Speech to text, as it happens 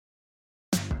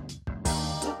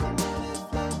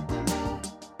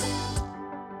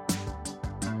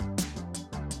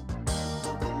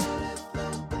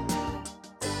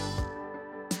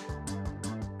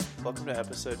Welcome to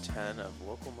episode 10 of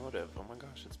Locomotive. Oh my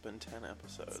gosh, it's been 10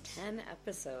 episodes. It's 10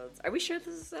 episodes. Are we sure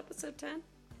this is episode 10?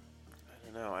 I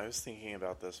don't know. I was thinking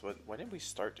about this. When did we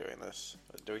start doing this?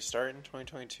 Did we start in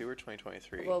 2022 or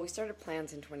 2023? Well, we started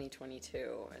plans in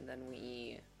 2022, and then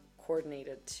we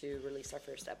coordinated to release our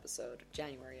first episode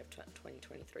January of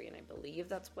 2023, and I believe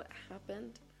that's what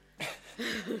happened.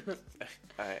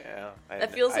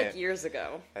 That feels like years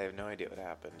ago. I have no idea what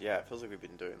happened. Yeah, it feels like we've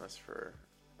been doing this for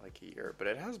like a year, but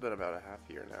it has been about a half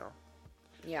year now.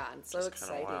 Yeah, and so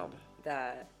exciting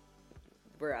that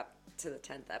we're up to the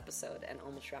 10th episode and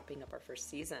almost wrapping up our first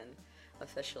season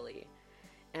officially.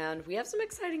 And we have some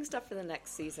exciting stuff for the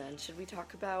next season. Should we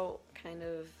talk about kind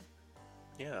of...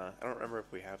 Yeah, I don't remember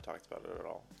if we have talked about it at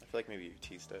all. I feel like maybe you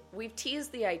teased it. We've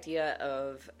teased the idea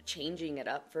of changing it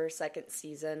up for a second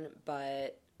season,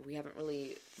 but we haven't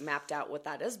really mapped out what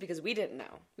that is because we didn't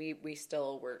know. We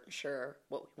still weren't sure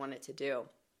what we wanted to do.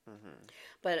 Mm-hmm.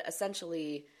 But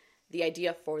essentially, the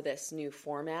idea for this new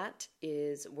format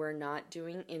is we're not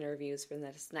doing interviews for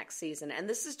this next season. And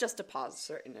this is just a pause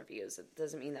for interviews. It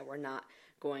doesn't mean that we're not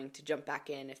going to jump back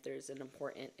in if there's an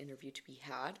important interview to be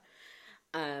had.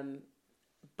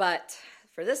 But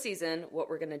for this season, what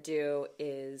we're going to do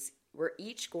is we're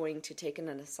each going to take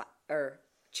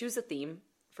choose a theme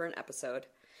for an episode,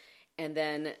 and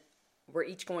then we're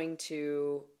each going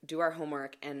to do our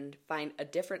homework and find a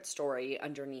different story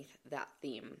underneath that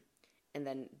theme. And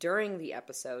then during the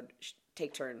episode,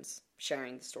 take turns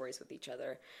sharing the stories with each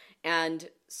other. And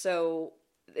so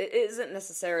it isn't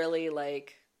necessarily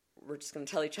like we're just going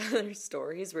to tell each other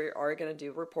stories. We are going to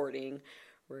do reporting.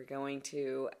 We're going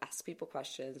to ask people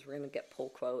questions. We're going to get pull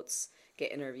quotes,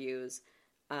 get interviews.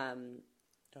 I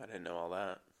didn't know all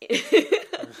that.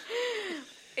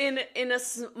 In a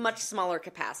much smaller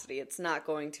capacity. It's not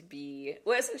going to be...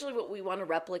 Well, essentially what we want to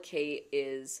replicate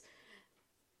is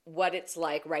what it's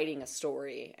like writing a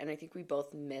story. And I think we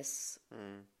both miss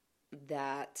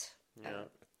that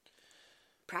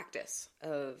practice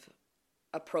of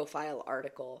a profile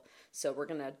article. So we're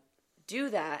going to do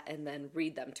that and then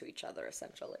read them to each other,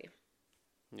 essentially.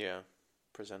 Yeah.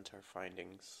 Present our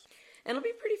findings. And it'll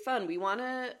be pretty fun. We want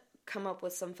to come up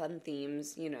with some fun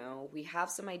themes. You know, we have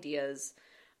some ideas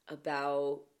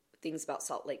about things about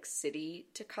Salt Lake City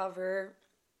to cover.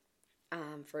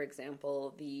 For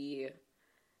example, the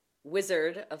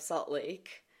Wizard of Salt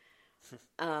Lake,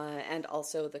 and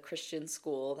also the Christian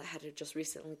school that had just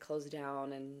recently closed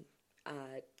down, and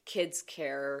kids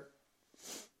care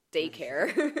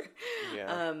daycare.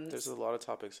 Yeah, there's a lot of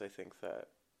topics I think that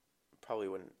probably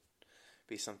wouldn't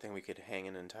be something we could hang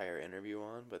an entire interview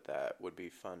on, but that would be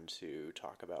fun to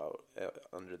talk about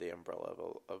under the umbrella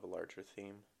of a larger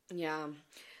theme. Yeah,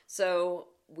 so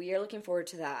we are looking forward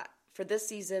to that. For this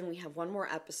season, we have one more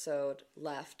episode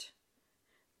left.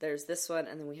 There's this one,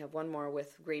 and then we have one more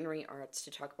with Granary Arts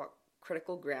to talk about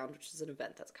Critical Ground, which is an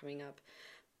event that's coming up.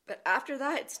 But after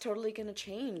that, it's totally going to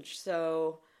change,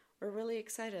 so we're really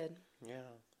excited. Yeah,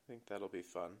 I think that'll be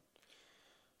fun.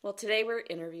 Well, today we're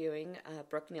interviewing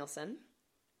Brook Neilson.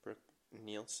 Brook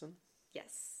Neilson?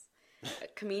 Yes. A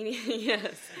comedian,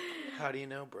 yes. How do you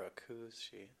know Brook? Who is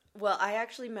she? Well, I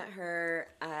actually met her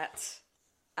at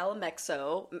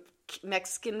Alamexo,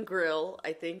 Mexican Grill,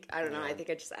 I think. I don't know. I think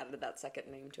I just added that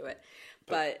second name to it.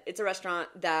 But it's a restaurant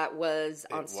that was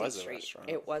on State Street. Restaurant.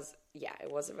 It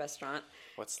was a restaurant.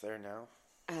 What's there now?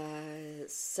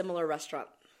 Similar restaurant.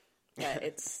 But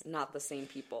it's not the same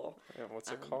people.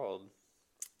 What's it called?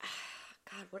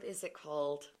 God, what is it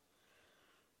called?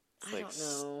 It's I don't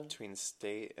know. Between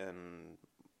State and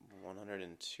 100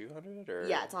 and 200? Or?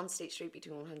 Yeah, it's on State Street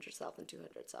between 100 South and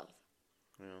 200 South.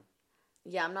 Yeah.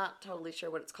 Yeah, I'm not totally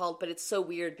sure what it's called, but it's so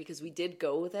weird because we did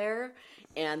go there,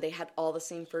 and they had all the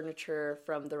same furniture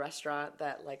from the restaurant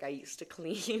that, like, I used to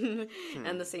clean,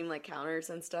 and the same, like, counters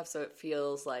and stuff, so it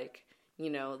feels like, you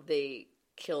know, they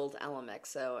killed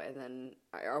Alamexo and then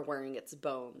are wearing its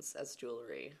bones as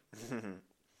jewelry.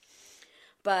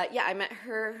 But, yeah, I met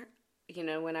her, you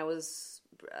know, when I was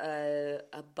a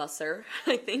busser.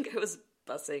 I think I was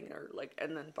bussing or, like,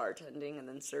 and then bartending and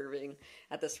then serving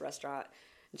at this restaurant.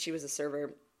 And she was a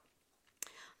server.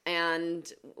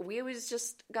 And we always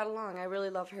just got along. I really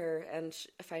love her, and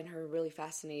I find her really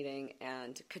fascinating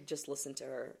and could just listen to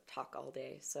her talk all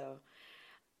day. So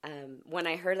when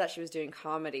I heard that she was doing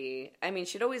comedy, I mean,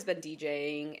 she'd always been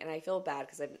DJing, and I feel bad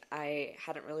because I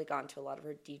hadn't really gone to a lot of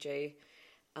her DJ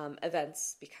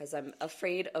events because I'm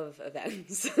afraid of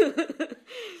events.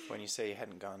 When you say you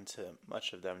hadn't gone to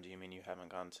much of them, do you mean you haven't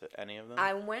gone to any of them?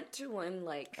 I went to one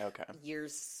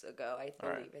years ago, I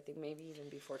believe. Right. I think maybe even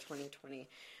before 2020.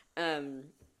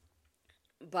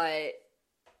 But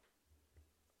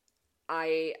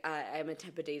I am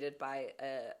intimidated by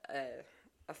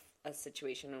a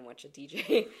situation in which a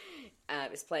DJ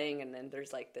is playing, and then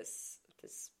there's like this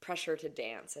pressure to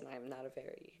dance, and I'm not a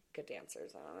very good dancer,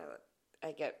 so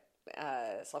I get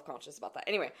self-conscious about that.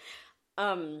 Anyway,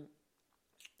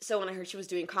 so when I heard she was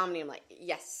doing comedy, I'm like,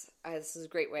 yes, this is a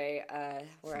great way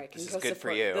where I can go support. This is good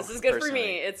for you. This is good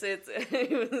personally. For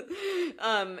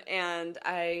me. And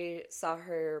I saw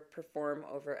her perform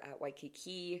over at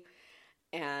Waikiki,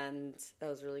 and that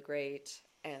was really great.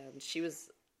 And she was,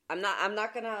 I'm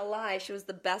not gonna lie, she was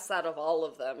the best out of all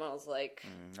of them. I was like,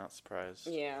 not surprised.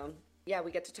 Yeah.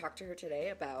 We get to talk to her today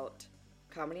about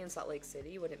comedy in Salt Lake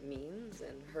City, what it means,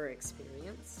 and her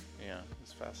experience. Yeah,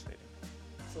 it's fascinating.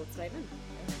 So let's dive in.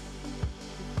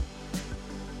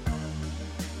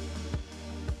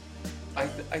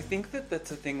 I think that's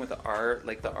the thing with the art,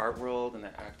 like the art world and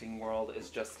the acting world is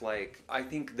just like, I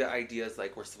think the idea is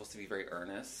like we're supposed to be very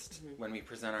earnest when we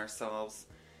present ourselves,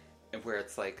 and where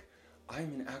it's like,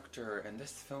 I'm an actor and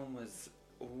this film was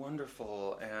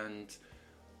wonderful and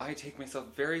I take myself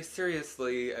very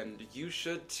seriously and you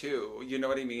should too, you know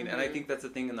what I mean? And I think that's a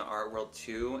thing in the art world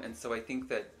too, and so I think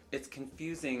that it's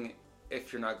confusing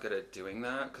if you're not good at doing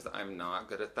that, because I'm not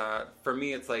good at that. For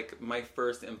me, it's like, my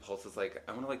first impulse is like,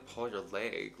 I want to like pull your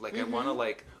leg. Like, I want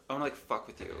to fuck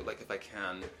with you, like, if I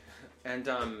can. And,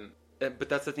 but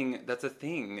that's a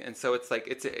thing. And so it's like,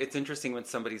 it's interesting when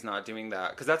somebody's not doing that,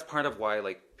 because that's part of why,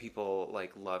 like, people,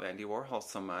 like, love Andy Warhol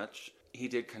so much. He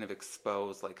did kind of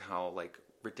expose, like, how, like,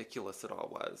 ridiculous it all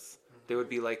was. They would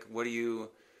be like, what is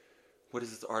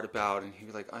this art about? And he'd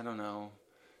be like, I don't know.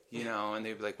 You know, and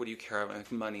they'd be like, what do you care about?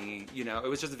 Like, money, you know? It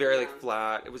was just very, like,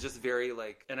 flat. It was just very,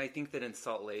 like... And I think that in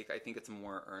Salt Lake, I think it's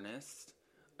more earnest.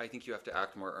 I think you have to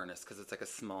act more earnest, because it's, like, a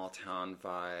small town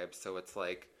vibe. So it's,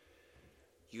 like,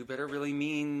 you better really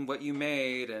mean what you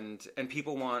made. And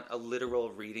people want a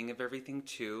literal reading of everything,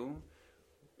 too.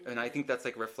 And I think that's,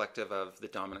 like, reflective of the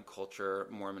dominant culture.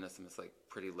 Mormonism is, like,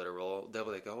 pretty literal. They'll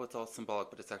be like, oh, it's all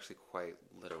symbolic, but it's actually quite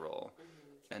literal.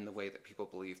 And the way that people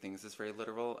believe things is very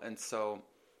literal. And so...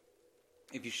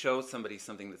 if you show somebody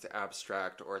something that's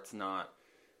abstract or it's not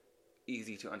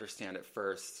easy to understand at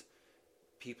first,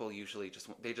 people usually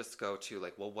just go to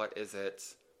like, well, what is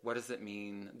it? What does it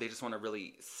mean? They just want a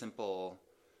really simple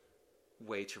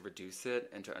way to reduce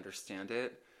it and to understand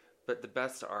it. But the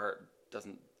best art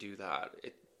doesn't do that.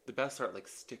 The best art like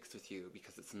sticks with you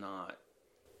because it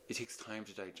takes time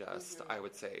to digest, I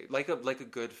would say. Like a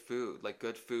good food. Like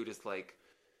good food is like,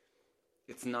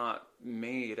 it's not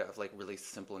made of, like, really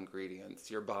simple ingredients.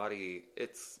 Your body,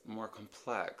 it's more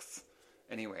complex.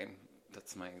 Anyway,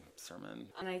 that's my sermon.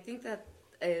 And I think that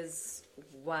is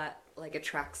what, like,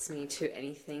 attracts me to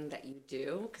anything that you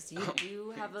do, because you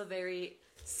do have a very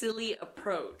silly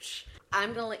approach.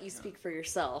 I'm going to let you speak for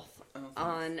yourself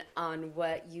on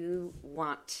what you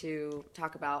want to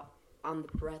talk about on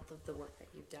the breadth of the work that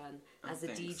you've done as a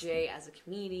DJ, as a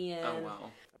comedian. Oh,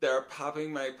 wow. They're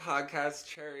popping my podcast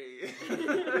cherry.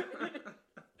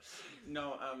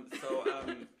 No,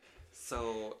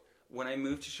 so when I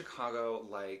moved to Chicago,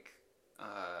 like,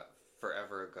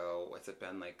 forever ago, what's it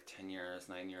been, like 10 years,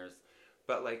 9 years?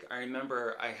 But, like, I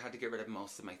remember I had to get rid of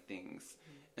most of my things.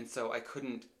 And so I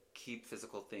couldn't keep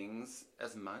physical things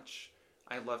as much.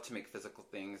 I love to make physical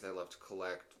things. I love to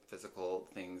collect physical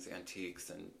things,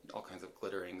 antiques, and all kinds of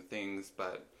glittering things,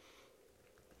 but...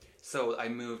 So I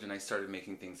moved and I started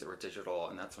making things that were digital,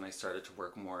 and that's when I started to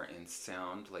work more in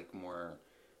sound, like more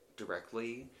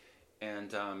directly.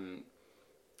 And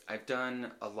I've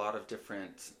done a lot of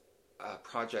different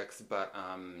projects, but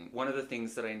one of the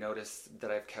things that I noticed that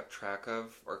I've kept track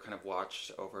of or kind of watched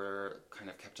over,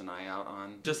 kind of kept an eye out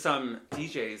on, just some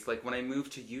DJs. Like when I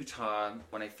moved to Utah,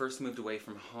 when I first moved away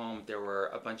from home, there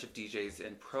were a bunch of DJs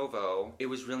in Provo. It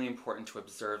was really important to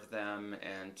observe them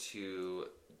and to...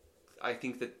 I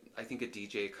think a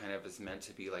DJ kind of is meant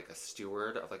to be like a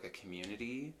steward of like a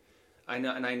community. I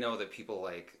know that people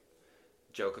like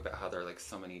joke about how there are like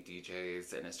so many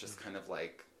DJs, and it's just kind of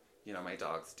like, you know, my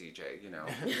dog's DJ, you know.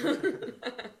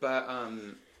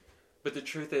 But the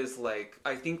truth is, like,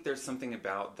 I think there's something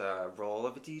about the role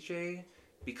of a DJ,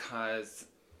 because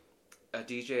a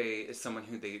DJ is someone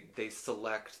who they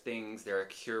select things. They're a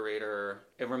curator.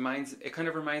 It kind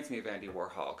of reminds me of Andy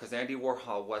Warhol, because Andy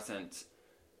Warhol wasn't.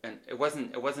 And it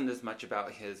wasn't as much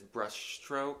about his brush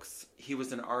strokes. He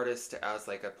was an artist as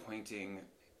like a pointing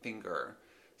finger.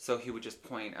 So he would just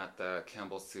point at the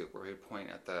Campbell's soup, or he'd point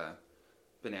at the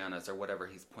bananas or whatever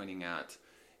he's pointing at.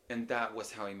 And that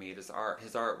was how he made his art.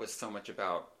 His art was so much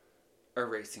about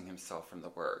erasing himself from the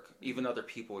work. Even other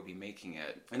people would be making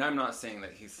it. And I'm not saying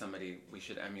that he's somebody we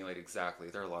should emulate exactly.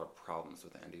 There are a lot of problems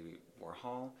with Andy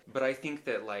Warhol. But I think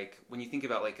that, like, when you think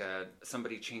about, like,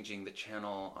 somebody changing the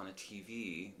channel on a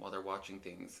TV while they're watching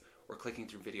things or clicking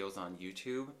through videos on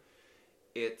YouTube,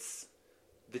 it's...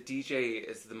 the DJ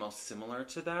is the most similar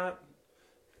to that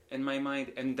in my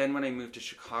mind. And then when I moved to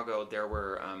Chicago, there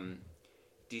were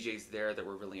DJs there that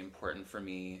were really important for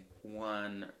me.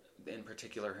 One in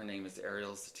particular, her name is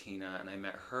Ariel Zatina, and I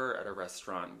met her at a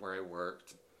restaurant where I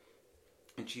worked.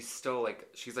 And she's still, like,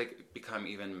 she's, like, become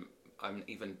an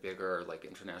even bigger, like,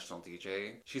 international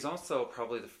DJ. She's also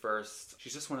probably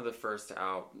she's just one of the first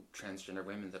out transgender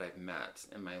women that I've met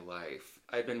in my life.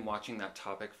 I've been watching that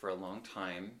topic for a long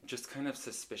time, just kind of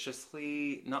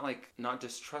suspiciously, not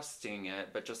distrusting it,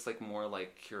 but just, like, more,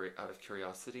 like, out of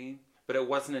curiosity. But it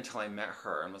wasn't until I met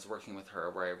her and was working with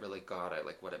her where I really got it,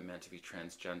 like, what it meant to be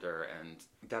transgender, and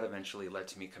that eventually led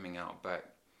to me coming out.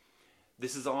 But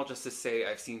this is all just to say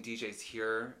I've seen DJs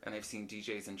here and I've seen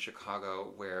DJs in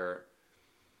Chicago where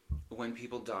when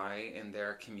people die in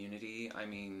their community, I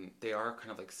mean, they are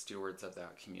kind of like stewards of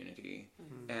that community.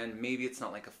 Mm-hmm. And maybe it's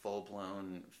not like a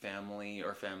full-blown family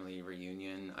or family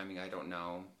reunion. I mean, I don't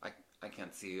know. I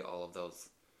can't see all of those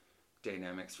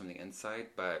dynamics from the inside.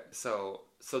 But so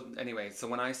anyway, so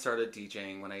when I started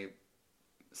DJing, when I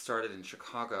started in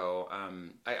Chicago,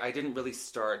 I didn't really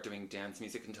start doing dance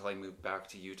music until I moved back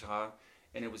to Utah.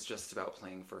 And it was just about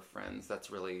playing for friends.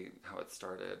 That's really how it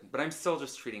started. But I'm still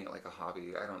just treating it like a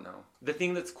hobby. I don't know. The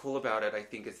thing that's cool about it, I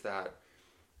think, is that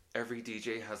every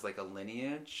DJ has like a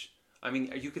lineage. I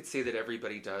mean, you could say that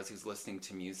everybody does who's listening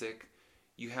to music.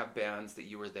 You have bands that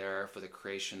you were there for the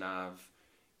creation of.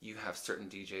 You have certain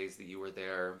DJs that you were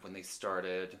there when they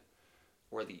started,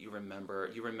 or that you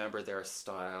remember their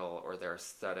style or their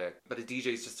aesthetic. But a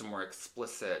DJ is just a more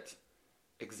explicit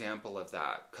example of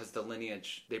that, because the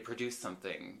lineage, they produce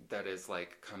something that is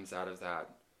like comes out of that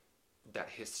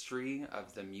history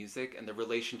of the music and the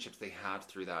relationships they had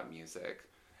through that music.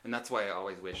 And that's why I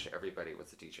always wish everybody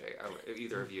was a DJ.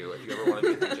 Either of you, if you ever want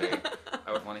to be a DJ,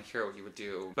 I would want to hear what you would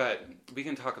do. But we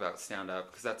can talk about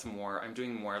stand-up, because that's I'm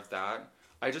doing more of that.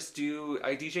 I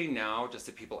DJ now just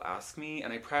if people ask me,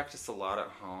 and I practice a lot at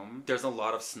home. There's a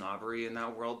lot of snobbery in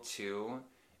that world too.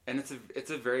 And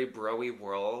it's a very bro-y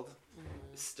world.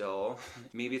 Still,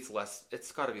 maybe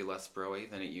it's got to be less bro-y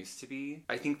than it used to be.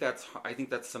 I think that's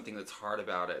something that's hard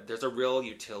about it. There's a real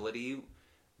utility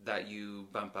that you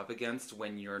bump up against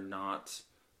when you're not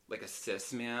like a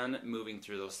cis man moving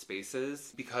through those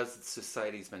spaces, because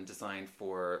society's been designed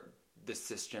for the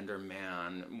cisgender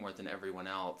man more than everyone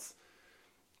else.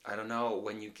 I don't know,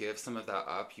 when you give some of that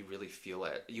up, you really feel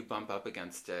it. You bump up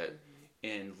against it. Mm-hmm.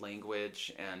 In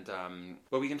language, and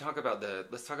but we can talk about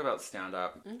let's talk about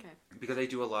stand-up. Okay. Because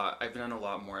I've done a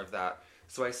lot more of that.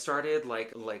 So I started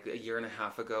like a year and a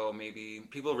half ago, maybe.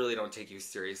 People really don't take you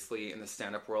seriously in the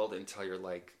stand-up world until you're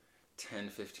like 10,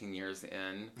 15 years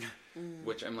in,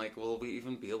 which I'm like, will we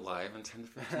even be alive in 10 to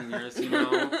 15 years, you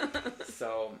know?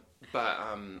 So, but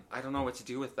I don't know what to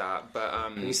do with that. But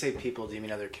when you say people, do you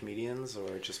mean other comedians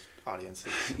or just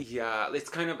audiences? Yeah, it's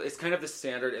kind of the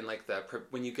standard in like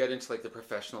when you get into like the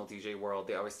professional DJ world,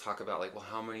 they always talk about like, well,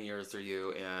 how many years are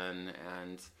you in?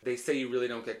 And they say you really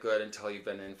don't get good until you've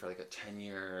been in for like 10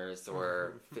 years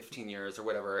or 15 years or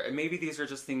whatever. And maybe these are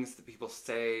just things that people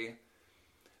say.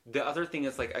 The other thing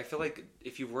is, like, I feel like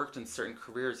if you've worked in certain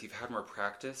careers, you've had more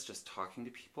practice just talking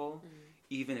to people,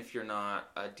 even if you're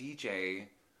not a DJ,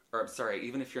 or I'm sorry,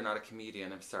 even if you're not a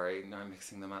comedian. I'm sorry, now I'm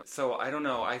mixing them up. So I don't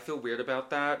know, I feel weird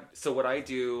about that. So what I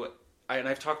do, and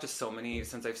I've talked to so many,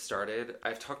 since I've started,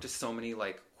 I've talked to so many,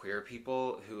 like, queer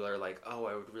people who are like, oh,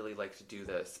 I would really like to do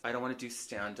this. I don't want to do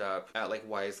stand-up at, like,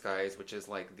 Wise Guys, which is,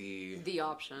 like, the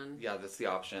option. Yeah, that's the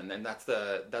option. And that's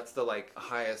the like,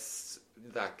 highest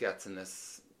that gets in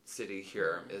this city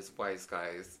here is Wise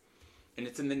Guys, and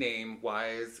it's in the name,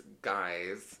 Wise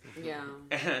Guys. Yeah.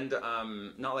 And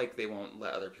not like they won't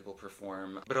let other people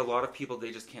perform, but a lot of people,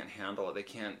 they just can't handle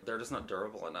it. They're just not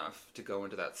durable enough to go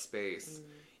into that space.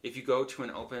 If you go to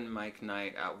an open mic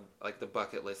night at like the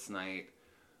bucket list night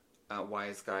at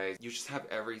Wise Guys, you just have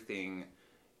everything,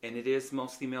 and it is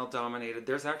mostly male dominated.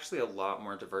 There's actually a lot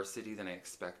more diversity than I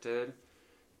expected.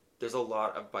 There's a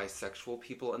lot of bisexual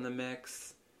people in the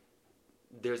mix.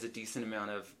 There's a decent amount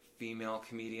of female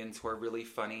comedians who are really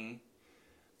funny.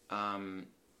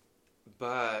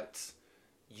 But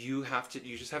you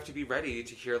just have to be ready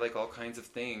to hear like all kinds of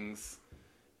things.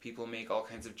 People make all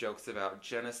kinds of jokes about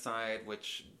genocide,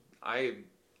 which I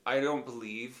don't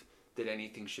believe that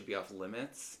anything should be off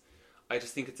limits. I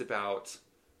just think it's about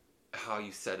how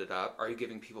you set it up. Are you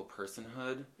giving people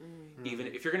personhood? Even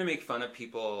if you're going to make fun of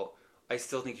people, I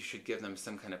still think you should give them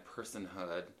some kind of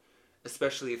personhood,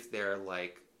 especially if they're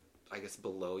like, I guess,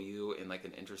 below you in like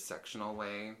an intersectional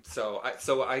way. So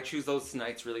I choose those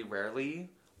nights really rarely.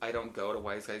 I don't go to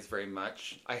Wise Guys very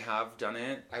much. I have done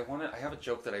it. I have a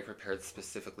joke that I prepared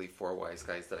specifically for Wise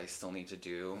Guys that I still need to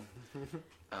do.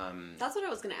 That's what I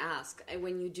was going to ask.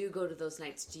 When you do go to those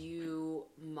nights, do you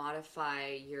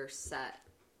modify your set?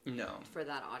 No. For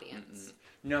that audience?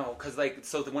 No, because like,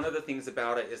 so one of the things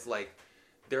about it is like,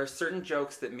 there are certain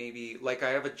jokes that maybe, like I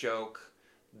have a joke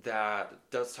that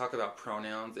does talk about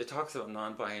pronouns. It talks about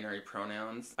non-binary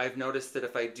pronouns. I've noticed that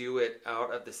if I do it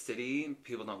out of the city,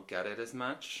 people don't get it as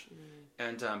much.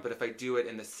 And but if I do it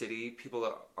in the city,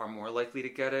 people are more likely to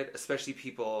get it, especially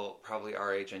people probably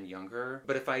our age and younger.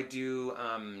 But if I do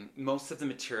most of the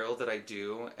material that I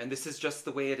do, and this is just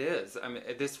the way it is. I mean,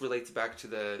 this relates back to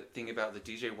the thing about the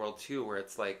DJ world too, where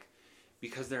it's like,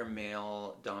 because they're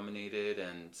male dominated,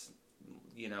 and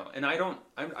you know, and I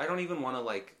don't even want to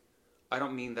like, I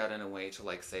don't mean that in a way to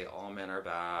like say all men are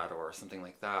bad or something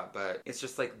like that, but it's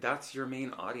just like, that's your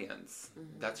main audience.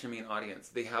 That's your main audience.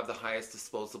 They have the highest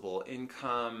disposable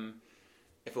income.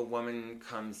 If a woman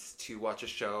comes to watch a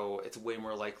show, it's way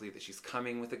more likely that she's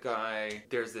coming with a guy.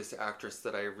 There's this actress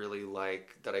that I really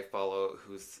like, that I follow,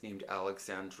 who's named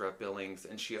Alexandra Billings,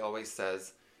 and she always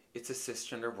says, it's a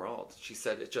cisgender world. She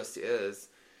said it just is.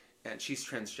 And she's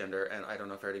transgender, and I don't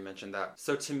know if I already mentioned that.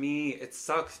 So to me, it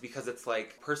sucks because it's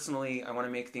like, personally, I want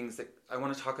to make things that, I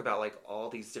want to talk about like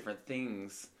all these different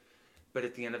things. But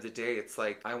at the end of the day, it's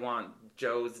like, I want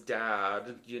Joe's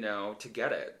dad, you know, to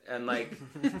get it. And like,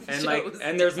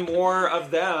 and there's more of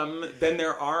them than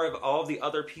there are of all the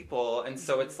other people. And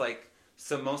so it's like,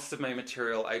 so most of my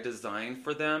material I design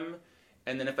for them.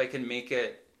 And then if I can make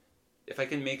it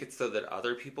so that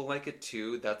other people like it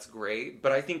too, that's great.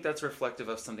 But I think that's reflective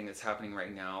of something that's happening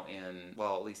right now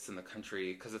at least in the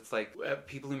country. Because it's like,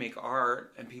 people who make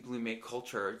art and people who make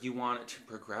culture, you want it to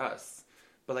progress.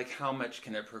 But like, how much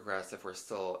can it progress if we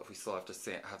still have to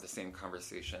have the same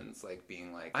conversations, like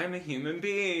being like, I'm a human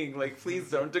being, like, please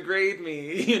don't degrade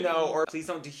me, you know, or please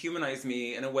don't dehumanize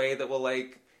me in a way that will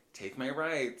like take my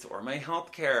rights or my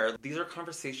health care. These are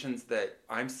conversations that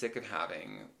I'm sick of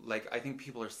having. Like, I think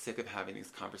people are sick of having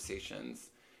these conversations.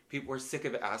 People are sick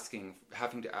of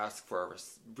having to ask for a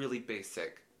really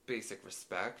basic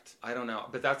respect. I don't know.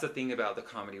 But that's the thing about the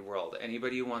comedy world.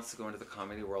 Anybody who wants to go into the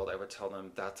comedy world, I would tell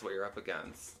them that's what you're up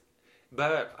against.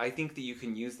 But I think that you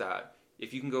can use that.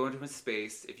 If you can go into a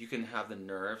space, if you can have the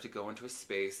nerve to go into a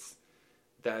space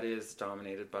that is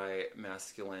dominated by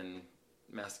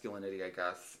masculinity, I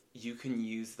guess, you can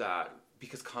use that,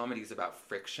 because comedy is about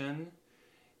friction,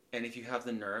 and if you have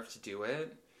the nerve to do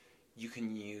it, you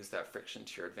can use that friction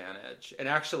to your advantage. And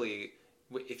actually,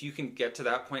 if you can get to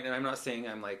that point, and I'm not saying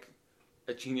I'm like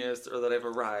a genius or that I've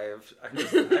arrived,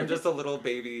 I'm just a little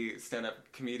baby stand-up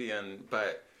comedian,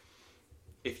 but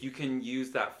if you can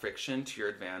use that friction to your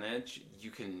advantage,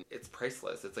 it's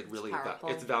priceless. It's like really,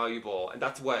 it's valuable. And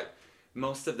that's what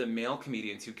most of the male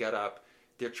comedians who get up,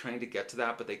 they're trying to get to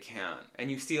that, but they can't.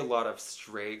 And you see a lot of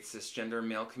straight cisgender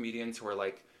male comedians who are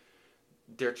like,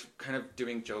 they're kind of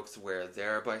doing jokes where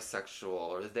they're bisexual,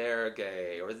 or they're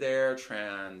gay, or they're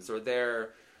trans, or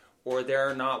they're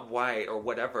not white, or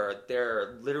whatever.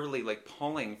 They're literally like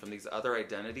pulling from these other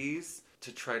identities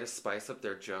to try to spice up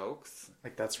their jokes.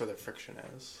 Like, that's where the friction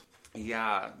is.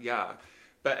 Yeah.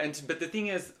 But the thing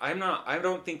is, I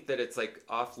don't think that it's like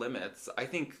off limits. I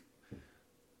think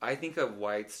a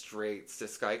white, straight,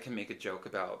 cis guy can make a joke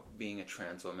about being a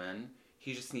trans woman.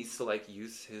 He just needs to like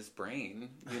use his brain,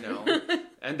 you know.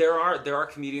 And there are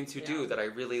comedians who do that I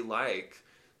really like.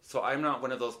 So I'm not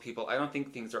one of those people. I don't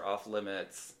think things are off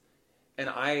limits. And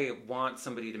I want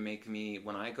somebody to make me,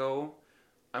 when I go,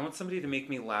 I want somebody to make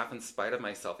me laugh in spite of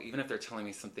myself, even if they're telling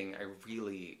me something I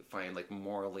really find like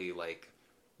morally like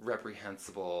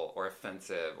reprehensible or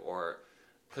offensive, or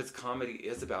because comedy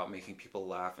is about making people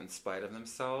laugh in spite of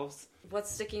themselves. What's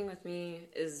sticking with me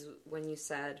is when you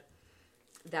said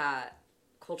that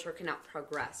culture cannot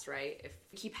progress, right? If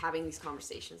we keep having these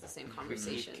conversations, the same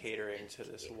conversations. Catering to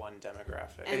this one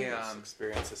demographic. And these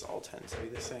experiences all tend to be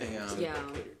the same. Yeah.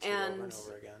 And over and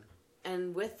over again.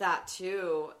 And with that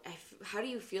too, how do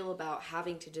you feel about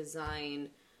having to design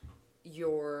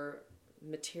your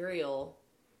material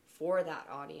for that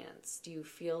audience? Do you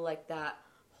feel like that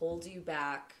holds you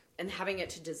back, and having it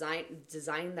to design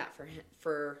that for him,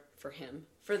 for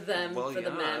them, for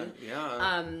the men?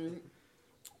 Yeah.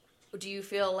 Do you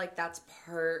feel like that's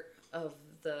part of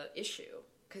the issue?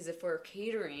 Because if we're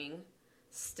catering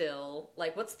still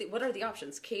like what are the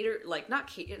options? Cater, like not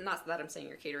that I'm saying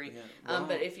you're catering,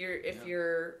 but if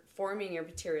you're forming your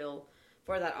material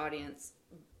for that audience,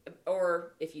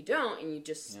 or if you don't and you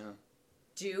just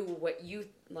do what you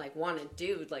like want to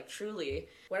do, like truly,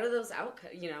 what are those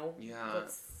outcomes?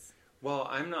 Well,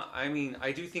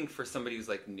 I do think for somebody who's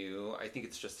like new, I think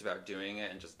it's just about doing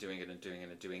it and just doing it and doing it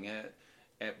and doing it,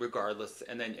 and regardless.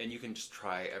 And you can just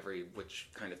try which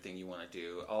kind of thing you want to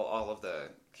do. All of the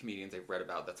comedians I've read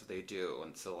about, that's what they do.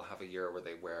 And so they'll have a year where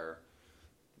they wear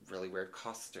really weird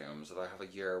costumes, or they'll have a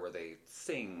year where they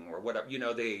sing or whatever. You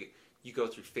go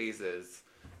through phases,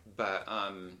 but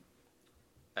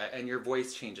and your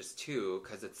voice changes too,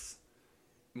 because it's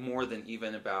more than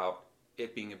even about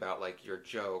it being about like your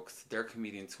jokes. There are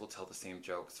comedians who will tell the same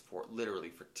jokes for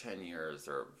 10 years,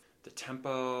 or the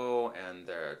tempo and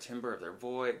the timbre of their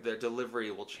voice, their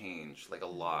delivery will change like a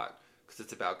lot, because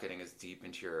it's about getting as deep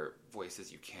into your voice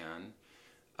as you can,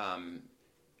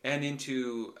 and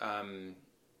into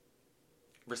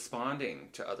responding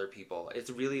to other people. It's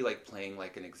really like playing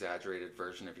like an exaggerated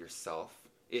version of yourself.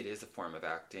 It is a form of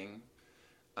acting.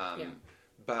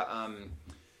 But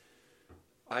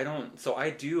I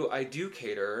do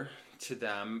cater to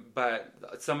them, but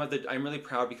I'm really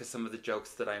proud, because some of the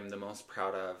jokes that I'm the most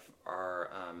proud of are,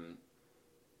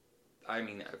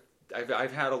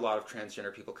 I've had a lot of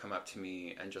transgender people come up to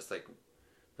me and just like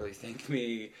really thank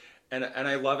me, and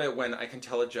I love it when I can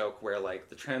tell a joke where like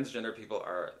the transgender people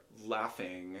are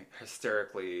laughing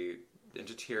hysterically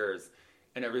into tears,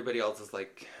 and everybody else is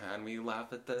like, can we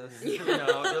laugh at this?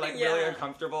 They're like really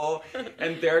uncomfortable,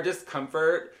 and their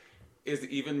discomfort is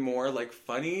even more like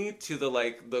funny to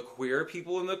the queer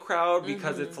people in the crowd,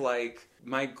 because it's like,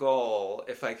 my goal,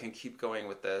 if I can keep going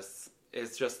with this,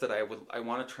 is just that I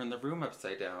want to turn the room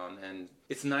upside down. And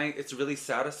it's nice, it's really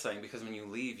satisfying, because when you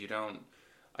leave,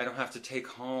 I don't have to take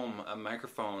home a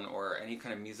microphone or any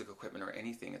kind of music equipment or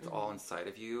anything. It's all inside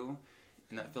of you,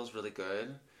 and that feels really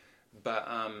good. But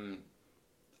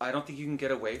I don't think you can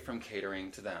get away from catering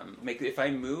to them. If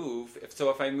I move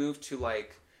to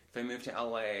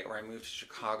LA or I move to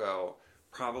Chicago,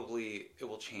 probably it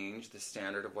will change the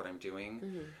standard of what I'm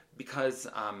doing, because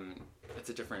it's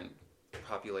a different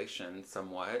population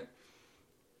somewhat.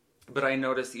 But I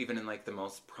notice even in like the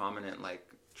most prominent like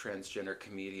transgender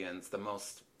comedians, the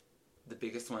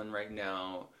biggest one right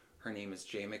now, her name is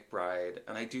Jay McBride,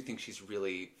 and I do think she's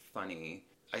really funny.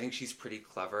 I think she's pretty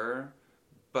clever,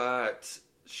 but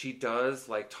she does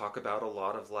like talk about a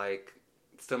lot of like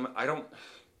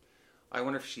I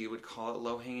wonder if she would call it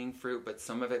low-hanging fruit, but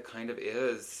some of it kind of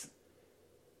is.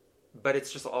 But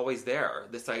it's just always there.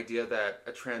 This idea that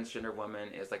a transgender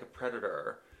woman is like a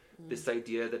predator. This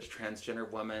idea that a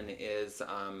transgender woman is,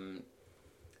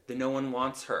 that no one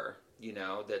wants her,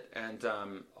 and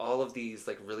all of these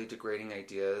like really degrading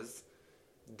ideas,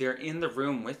 they're in the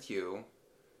room with you,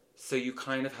 so you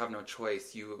kind of have no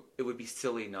choice. It would be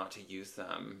silly not to use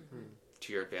them.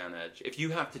 To your advantage. If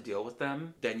you have to deal with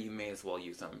them, then you may as well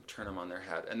use them, turn them on their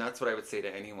head. And that's what I would say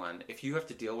to anyone. If you have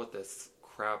to deal with this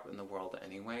crap in the world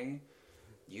anyway,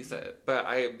 use it. But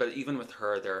even with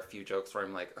her, there are a few jokes where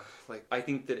I'm like, I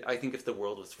think if the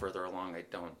world was further along,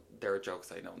 there are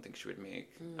jokes I don't think she would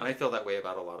make. And I feel that way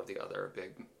about a lot of the other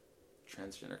big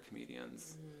transgender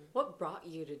comedians. What brought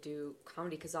you to do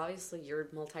comedy? Because obviously you're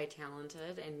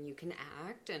multi-talented and you can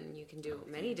act and you can do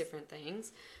many different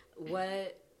things.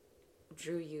 What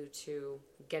drew you to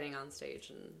getting on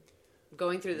stage and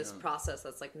going through this process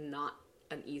that's like not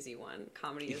an easy one?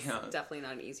 Comedy is definitely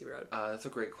not an easy road. That's a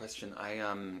great question.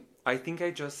 I think I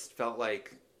just felt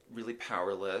like really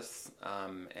powerless,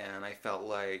 and I felt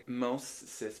like most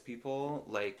cis people,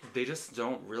 like, they just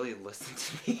don't really listen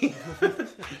to me.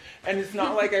 And it's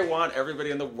not like I want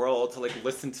everybody in the world to like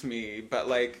listen to me, but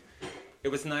like it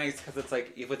was nice because it's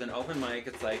like with an open mic,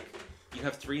 it's like you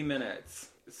have 3 minutes.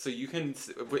 So you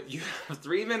have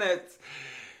 3 minutes,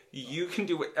 you can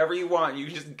do whatever you want. You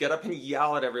can just get up and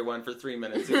yell at everyone for 3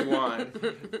 minutes if you want.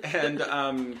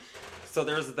 And so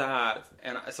there's that.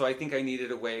 And so I think I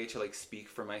needed a way to like speak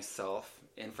for myself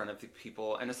in front of the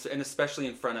people, and especially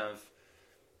in front of,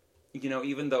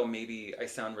 even though maybe I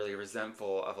sound really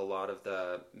resentful of a lot of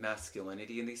the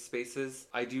masculinity in these spaces,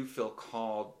 I do feel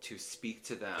called to speak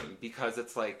to them, because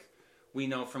it's like, we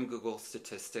know from Google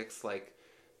statistics, like,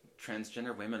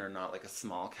 transgender women are not like a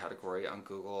small category on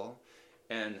Google,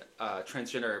 and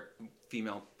transgender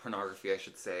female pornography, I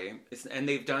should say. And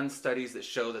they've done studies that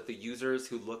show that the users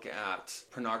who look at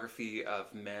pornography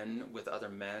of men with other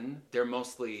men, they're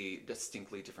mostly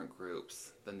distinctly different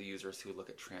groups than the users who look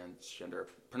at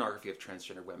pornography of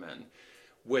transgender women,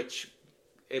 which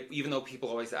even though people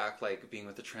always act like being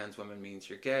with a trans woman means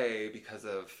you're gay because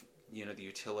of, you know, the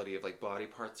utility of like body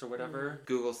parts or whatever,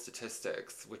 Google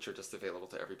statistics, which are just available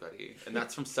to everybody, and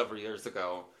that's from several years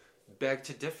ago, beg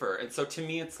to differ. And so to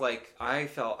me, it's like, I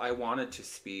felt I wanted to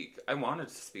speak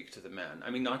to the men. I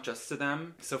mean, not just to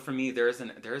them. So for me, there is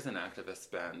an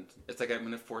activist bend. It's like, I'm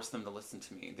going to force them to listen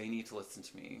to me. They need to listen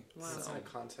to me. Wow. So it's in a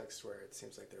context where it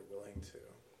seems like they're willing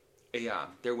to. Yeah,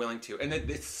 they're willing to. And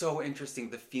it's so interesting.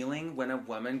 The feeling when a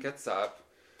woman gets up,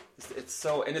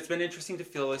 and it's been interesting to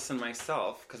feel this in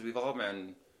myself, because we've all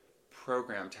been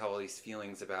programmed to have all these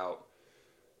feelings about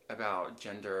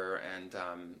gender, and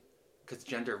because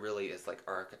gender really is like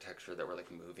architecture that we're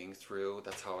like moving through.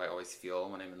 That's how I always feel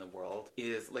when I'm in the world.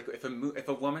 Is like if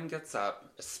a woman gets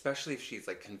up, especially if she's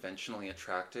like conventionally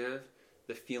attractive,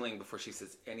 the feeling before she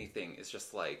says anything is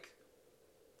just like,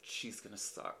 she's gonna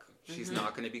suck. She's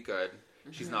not gonna be good.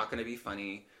 She's not gonna be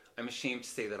funny. I'm ashamed to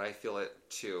say that I feel it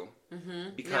too.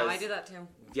 Because yeah, I do that too.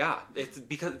 Yeah, it's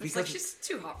because like, she's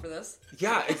too hot for this.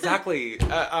 Yeah, exactly.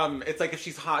 It's like, if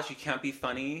she's hot, she can't be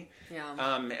funny.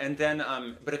 Yeah. And then,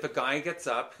 but if a guy gets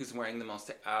up who's wearing the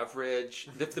most average,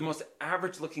 if the most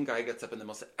average looking guy gets up in the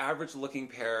most average looking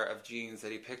pair of jeans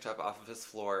that he picked up off of his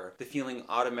floor, the feeling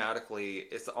automatically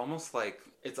is almost like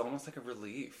a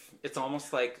relief. It's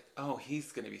almost like, oh,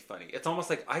 he's gonna be funny. It's almost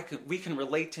like we can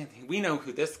relate to him. We know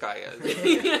who this guy is.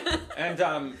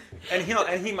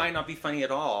 and he might not be funny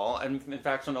at all. And in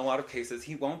fact, in a lot of cases,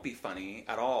 he won't be funny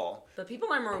at all. But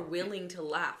people are more willing to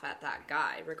laugh at that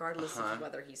guy, regardless of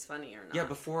whether he's funny or not. Yeah,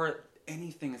 before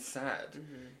anything is said.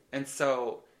 And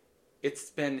so it's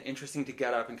been interesting to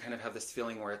get up and kind of have this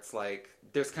feeling where it's like,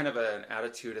 there's kind of an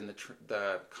attitude in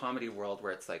the comedy world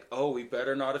where it's like, oh, we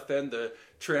better not offend the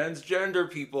transgender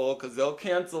people because they'll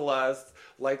cancel us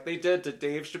like they did to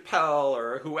Dave Chappelle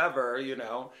or whoever, you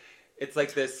know. It's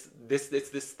like this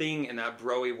thing in that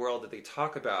bro-y world that they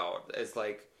talk about as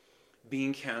like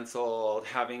being canceled,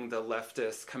 having the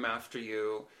leftists come after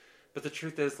you. But the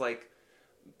truth is, like,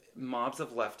 mobs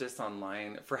of leftists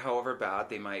online, for however bad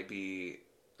they might be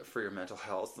for your mental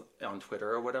health on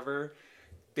Twitter or whatever,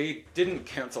 they didn't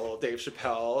cancel Dave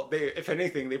Chappelle. If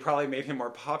anything, they probably made him more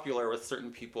popular with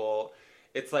certain people.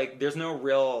 It's like, there's no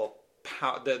real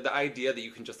the idea that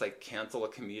you can just like cancel a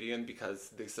comedian because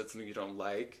they said something you don't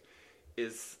like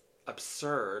is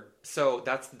absurd. So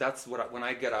that's what when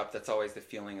I get up, that's always the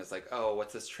feeling is like, oh,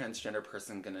 what's this transgender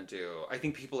person gonna do? I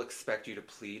think people expect you to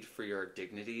plead for your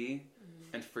dignity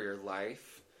and for your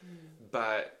life,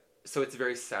 but so it's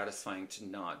very satisfying to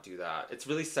not do that. It's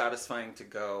really satisfying to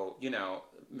go, you know,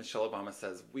 Michelle Obama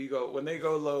says, when they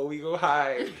go low, we go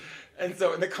high. And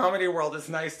so in the comedy world, it's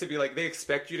nice to be like, they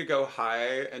expect you to go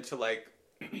high and to like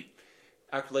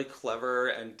act really clever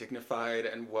and dignified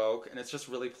and woke, and it's just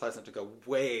really pleasant to go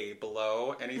way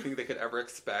below anything they could ever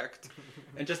expect,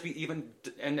 and just be even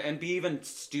and be even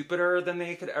stupider than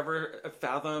they could ever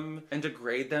fathom, and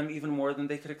degrade them even more than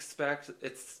they could expect.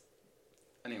 It's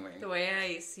anyway. The way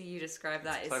I see you describe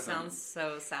that, it sounds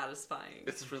so satisfying.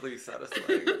 It's really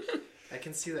satisfying. I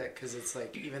can see that because it's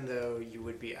like, even though you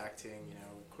would be acting, you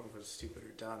know, quote unquote stupid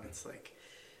or dumb, it's like,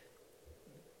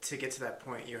 to get to that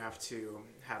point, you have to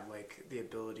have like the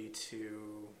ability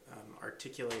to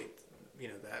articulate, you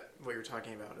know, that what you're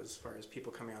talking about as far as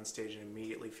people coming on stage and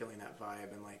immediately feeling that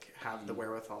vibe, and like have the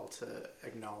wherewithal to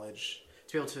acknowledge,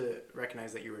 to be able to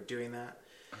recognize that you were doing that,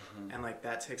 and like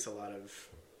that takes a lot of,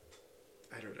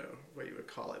 I don't know what you would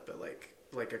call it, but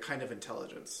like a kind of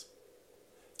intelligence.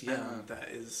 Yeah, that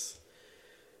is,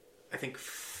 I think,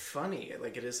 funny.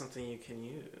 Like, it is something you can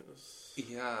use.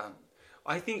 Yeah.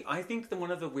 I think that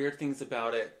one of the weird things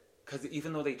about it, because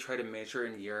even though they try to measure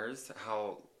in years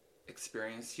how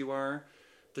experienced you are,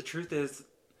 the truth is,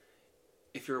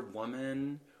 if you're a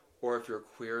woman or if you're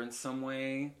queer in some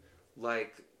way,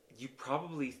 like, you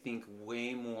probably think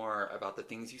way more about the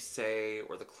things you say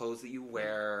or the clothes that you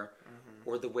wear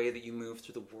or the way that you move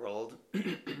through the world.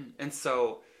 And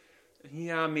so,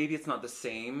 yeah, maybe it's not the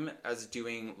same as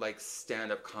doing like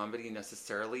stand-up comedy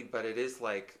necessarily, but it is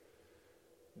like,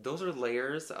 those are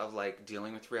layers of like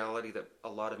dealing with reality that a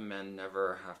lot of men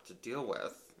never have to deal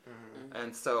with.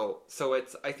 And so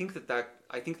it's, I think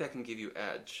that can give you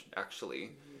edge,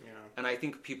 actually. Yeah. And I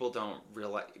think people don't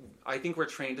realize, I think we're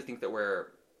trained to think that we're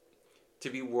to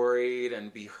be worried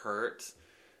and be hurt,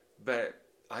 but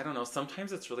I don't know,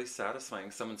 sometimes it's really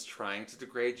satisfying. Someone's trying to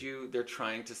degrade you, they're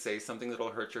trying to say something that'll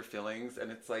hurt your feelings,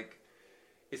 and it's like,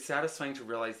 it's satisfying to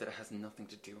realize that it has nothing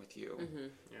to do with you.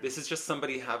 Yeah. This is just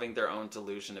somebody having their own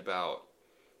delusion about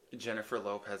Jennifer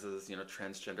Lopez's, you know,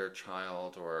 transgender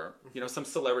child, or, you know, some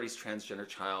celebrity's transgender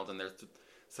child, and there's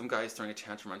some guys throwing a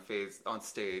tantrum on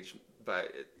stage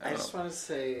But I just want to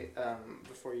say,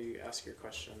 before you ask your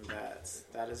question,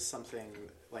 that is something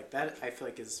like that I feel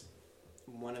like is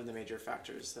one of the major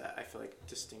factors that I feel like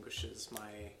distinguishes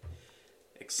my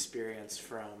experience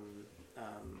from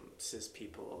cis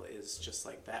people, is just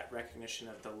like that recognition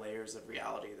of the layers of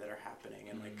reality that are happening.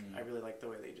 And like, I really like the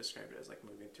way that you described it as like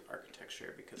moving through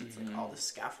architecture, because it's like all the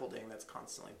scaffolding that's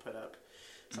constantly put up,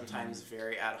 sometimes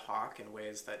very ad hoc in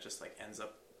ways that just like ends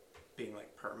up being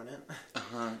like permanent.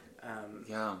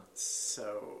 Yeah.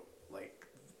 So like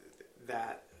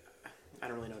that, I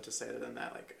don't really know what to say other than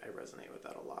that. Like, I resonate with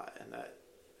that a lot, and that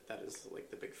is like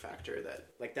the big factor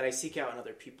that I seek out in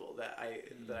other people, that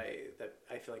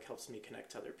I feel like helps me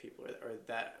connect to other people, or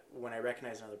that when I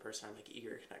recognize another person, I'm like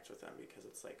eager to connect with them, because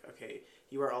it's like, okay,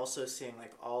 you are also seeing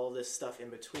like all this stuff in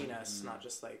between us, not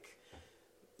just like,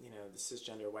 you know, the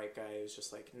cisgender white guy who's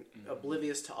just like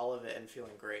oblivious to all of it and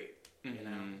feeling great, you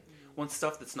know. Well, it's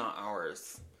stuff that's not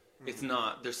ours. It's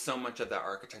not. There's so much of that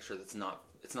architecture that's not.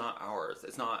 It's not ours.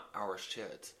 It's not our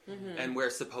shit, and we're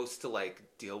supposed to like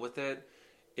deal with it.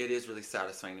 It is really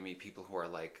satisfying to meet people who are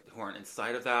like, who aren't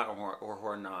inside of that, or who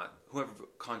are not, who have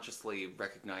consciously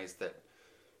recognized that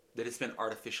it's been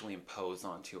artificially imposed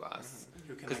onto us.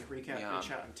 Who can like reach out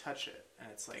and touch it, and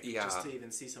it's like just to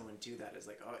even see someone do that is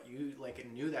like, oh, you like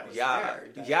knew that was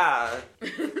there.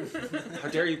 How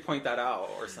dare you point that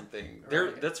out or something?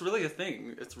 Right. That's really a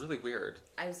thing. It's really weird.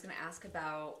 I was going to ask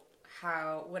about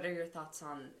what are your thoughts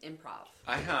on improv?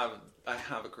 I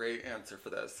have a great answer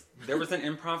for this. There was an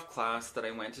improv class that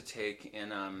I went to take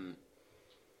in,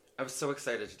 I was so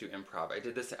excited to do improv. I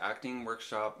did this acting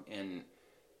workshop in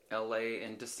LA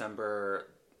in December,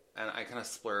 and I kind of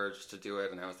splurged to do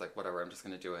it, and I was like, whatever, I'm just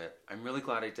going to do it. I'm really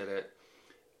glad I did it.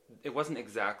 It wasn't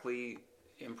exactly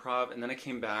improv, and then I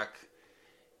came back,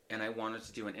 and I wanted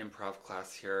to do an improv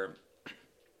class here.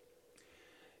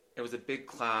 It was a big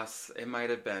class. It might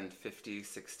have been 50,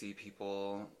 60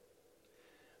 people.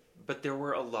 But there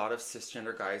were a lot of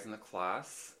cisgender guys in the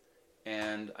class.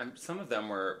 And some of them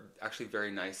were actually very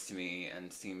nice to me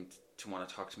and seemed to want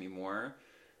to talk to me more.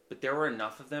 But there were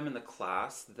enough of them in the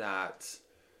class that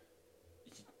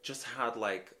just had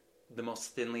like the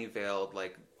most thinly veiled,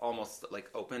 like almost like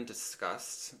open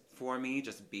disgust for me.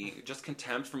 Just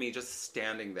contempt for me just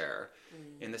standing there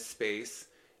in the space.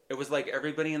 It was like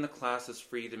everybody in the class was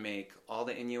free to make all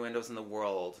the innuendos in the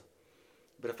world,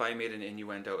 but if I made an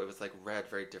innuendo, it was like read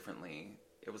very differently.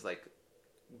 It was like,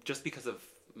 just because of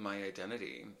my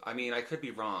identity. I mean, I could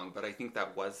be wrong, but I think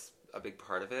that was a big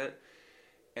part of it.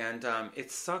 And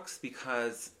it sucks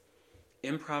because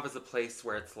improv is a place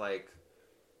where it's like,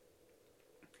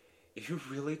 if you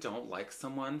really don't like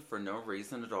someone for no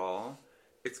reason at all,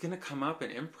 it's going to come up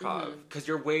in improv, because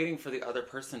you're waiting for the other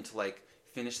person to like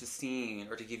finish the scene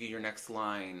or to give you your next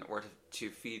line, or to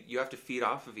feed. You have to feed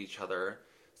off of each other,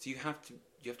 so you have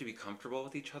to be comfortable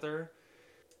with each other.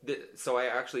 So I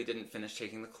actually didn't finish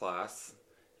taking the class.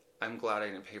 I'm glad I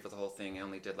didn't pay for the whole thing. I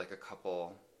only did like a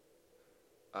couple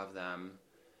of them,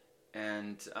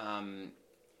 and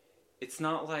it's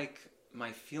not like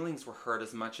my feelings were hurt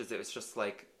as much as it was just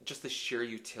like the sheer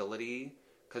utility.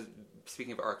 Because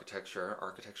speaking of architecture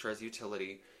as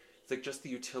utility. It's like just the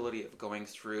utility of going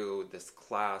through this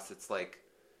class. It's like,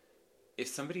 if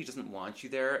somebody doesn't want you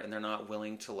there and they're not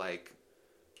willing to like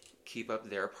keep up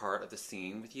their part of the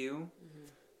scene with you,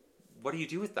 what do you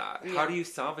do with that? Yeah. How do you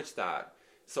salvage that?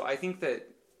 So I think that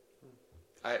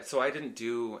I didn't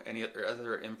do any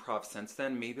other improv since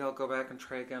then. Maybe I'll go back and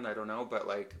try again. I don't know. But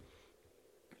like,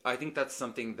 I think that's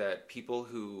something that people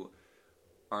who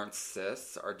aren't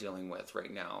cis are dealing with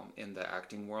right now in the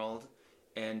acting world,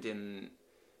 and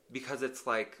because it's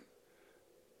like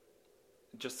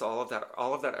just all of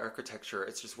that architecture.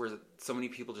 It's just where so many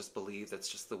people just believe that's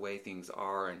just the way things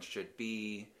are and should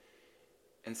be.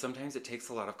 And sometimes it takes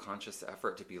a lot of conscious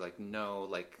effort to be like, no,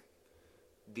 like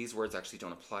these words actually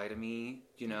don't apply to me,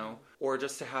 you know? Or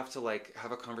just to have to like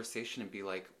have a conversation and be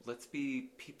like, let's be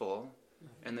people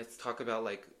and let's talk about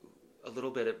like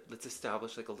let's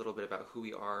establish like a little bit about who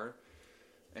we are.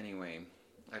 Anyway,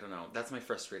 I don't know. That's my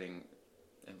frustrating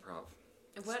improv.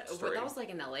 What that was like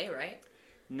in LA, right?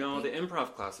 No, the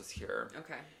improv class was here.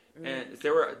 Okay. And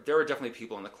there were definitely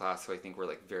people in the class who I think were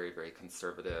like very, very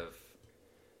conservative.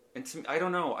 And to me, I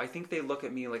don't know. I think they look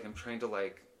at me like I'm trying to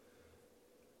like.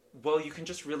 Well, you can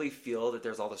just really feel that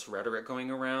there's all this rhetoric going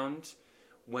around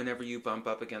whenever you bump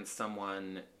up against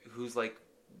someone who's like,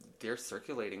 they're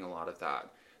circulating a lot of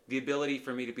that. The ability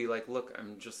for me to be like, look,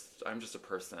 I'm just a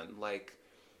person. Like,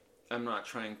 I'm not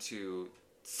trying to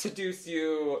seduce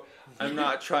you. I'm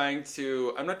just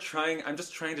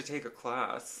trying to take a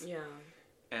class. Yeah.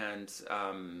 And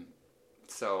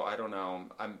So I don't know.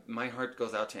 My heart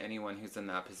goes out to anyone who's in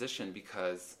that position,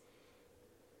 because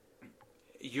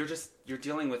you're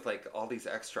dealing with like all these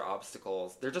extra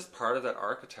obstacles. They're just part of that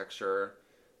architecture,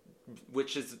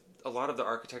 which is, a lot of the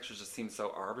architecture just seems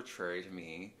so arbitrary to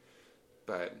me.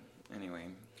 But anyway.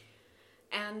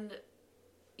 And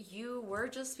you were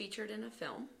just featured in a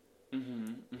film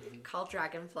called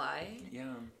Dragonfly.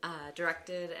 Yeah.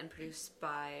 Directed and produced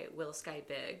by Will Sky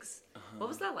Biggs. What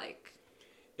was that like?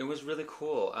 It was really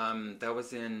cool. That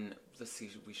was in, let's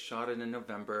see, we shot it in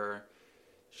November.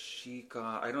 She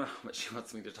got, I don't know how much she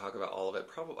wants me to talk about all of it.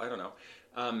 Probably, I don't know.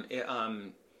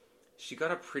 She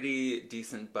got a pretty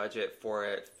decent budget for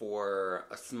it for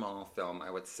a small film,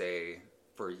 I would say,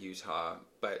 for Utah.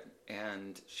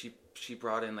 And she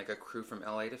brought in like a crew from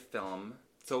LA to film.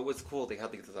 So it was cool. They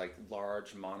had these like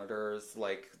large monitors,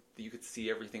 like you could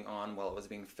see everything on while it was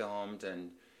being filmed,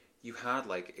 and you had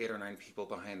like 8 or 9 people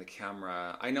behind the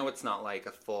camera. I know it's not like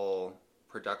a full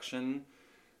production,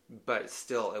 but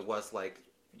still it was like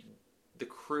the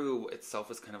crew itself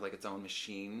was kind of like its own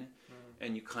machine,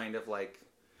 and you kind of like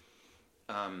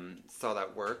saw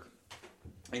that work.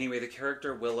 Anyway, the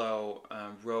character Willow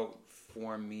wrote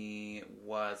for me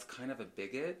was kind of a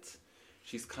bigot.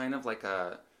 She's kind of like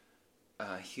a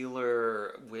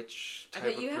healer witch type of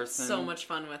person. I bet you had so much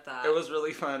fun with that. It was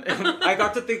really fun. I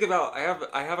got to think about,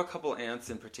 I have a couple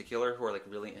aunts in particular who are like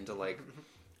really into like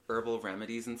herbal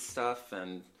remedies and stuff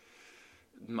and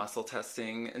muscle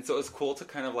testing, and so it was cool to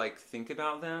kind of like think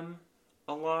about them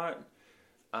a lot,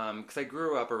 because I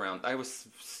grew up around, I was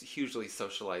hugely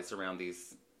socialized around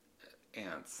these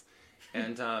aunts,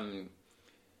 and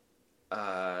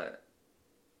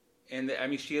I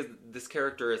mean, this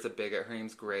character is a bigot. Her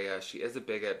name's Greya. She is a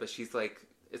bigot, but she's like,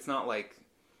 it's not like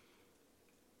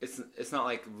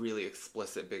really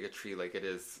explicit bigotry like it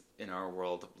is in our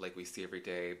world, like we see every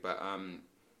day. But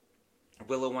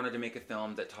Willow wanted to make a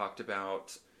film that talked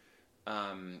about,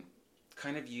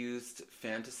 kind of used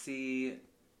fantasy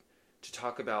to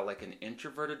talk about like an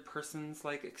introverted person's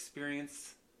like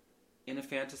experience in a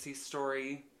fantasy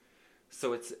story.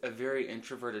 So it's a very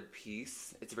introverted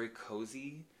piece. It's very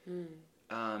cozy.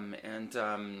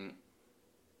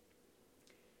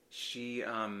 She,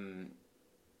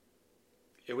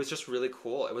 it was just really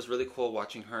cool. It was really cool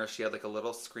watching her. She had like a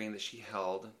little screen that she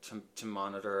held to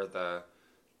monitor the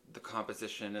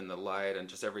composition and the light and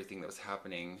just everything that was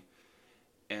happening.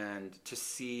 And to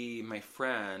see my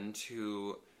friend,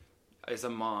 who is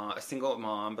a single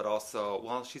mom, but also,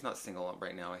 well, she's not single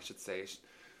right now, I should say.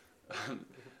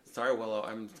 Sorry, Willow,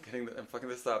 I'm fucking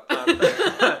this up.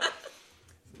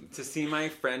 To see my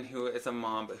friend who is a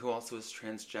mom, but who also is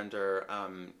transgender,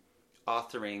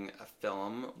 authoring a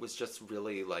film was just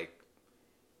really like,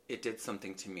 it did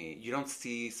something to me. You don't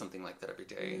see something like that every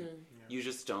day. Mm-hmm. Yeah. You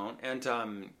just don't. And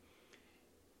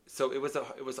so it was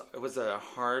a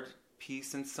hard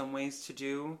piece in some ways to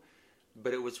do,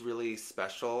 but it was really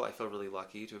special. I feel really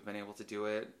lucky to have been able to do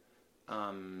it.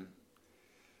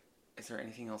 Is there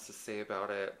anything else to say about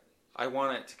it? I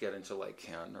want it to get into like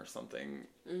Cannes or something.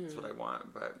 Mm-hmm. That's what I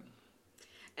want. But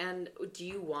and do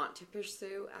you want to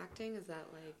pursue acting? Is that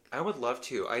like? I would love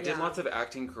to. I did lots of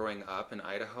acting growing up in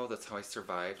Idaho. That's how I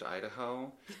survived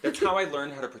Idaho. That's how I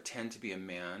learned how to pretend to be a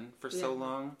man for so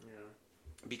long. Yeah.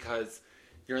 Because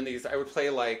you're in these. I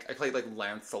played like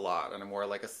Lancelot, and I wore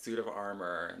like a suit of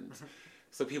armor, and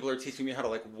so people are teaching me how to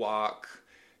like walk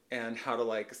and how to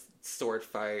like sword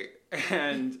fight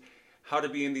and how to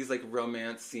be in these like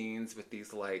romance scenes with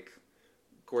these like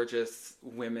gorgeous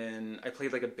women. I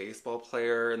played like a baseball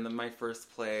player in my first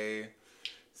play.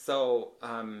 So,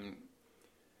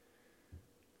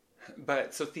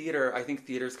 so theater, I think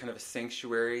theater is kind of a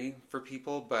sanctuary for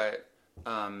people, but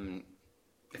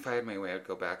if I had my way, I'd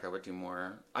go back. I would do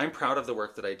more. I'm proud of the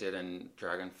work that I did in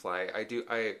Dragonfly. I do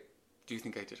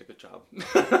think I did a good job.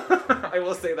 I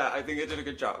will say that. I think I did a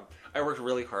good job. I worked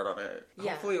really hard on it.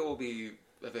 Yeah. Hopefully it will be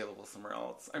available somewhere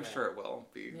else. I'm sure it will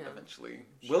be eventually.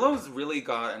 Sure. Willow's really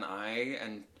got an eye,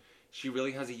 and she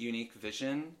really has a unique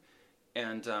vision.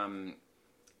 And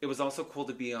it was also cool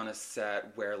to be on a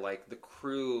set where like the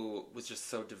crew was just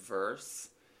so diverse.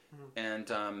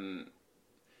 Mm-hmm.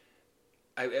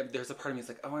 And there's a part of me that's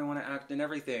like, oh, I want to act in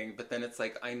everything. But then it's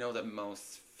like, I know that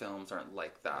most films aren't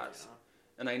like that. Yeah.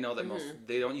 And I know that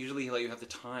they don't usually let you have the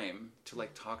time to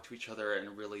like talk to each other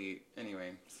and really,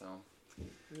 anyway, so.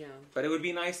 Yeah. But it would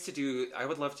be nice to do, I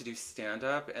would love to do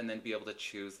stand-up and then be able to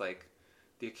choose like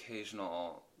the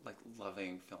occasional like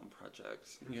loving film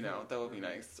project, you know, that would be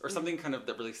nice. Or something kind of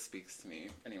that really speaks to me.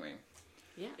 Anyway.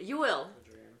 Yeah, you will.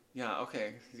 Yeah,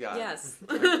 okay. Yeah. Yes.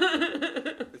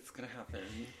 It's gonna happen.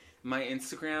 My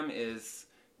Instagram is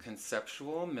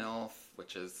conceptual MILF,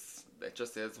 which is, it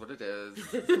just is what it is.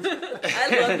 I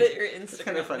love that your Instagram. It's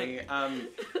kind of funny.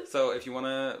 So if you want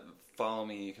to follow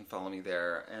me, you can follow me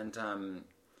there. And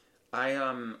I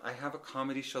have a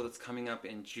comedy show that's coming up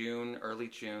in June, early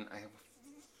June. I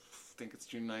think it's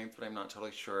June 9th, but I'm not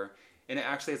totally sure. And it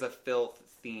actually has a filth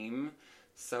theme.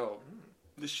 So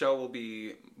the show will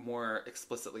be more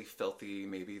explicitly filthy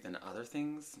maybe than other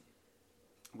things.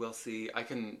 We'll see. I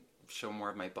can show more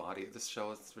of my body at this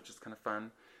show, which is kind of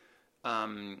fun.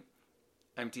 I'm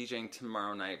DJing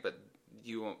tomorrow night, but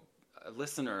you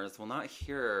listeners will not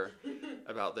hear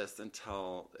about this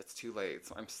until it's too late,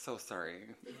 so I'm so sorry.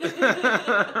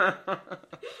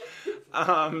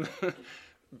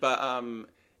 But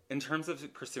in terms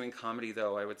of pursuing comedy,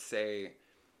 though, I would say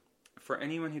for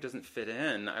anyone who doesn't fit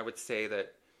in, I would say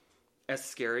that as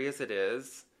scary as it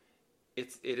is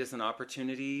an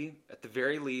opportunity. At the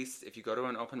very least, if you go to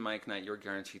an open mic night, you're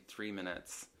guaranteed 3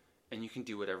 minutes, and you can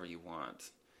do whatever you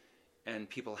want. And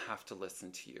people have to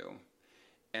listen to you.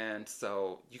 And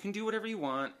so you can do whatever you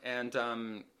want. And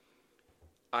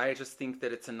I just think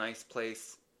that it's a nice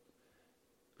place.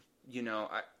 You know,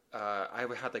 I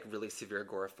had like really severe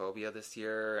agoraphobia this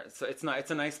year. So it's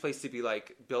a nice place to be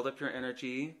like, build up your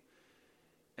energy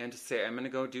and to say, I'm going to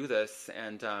go do this.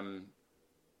 And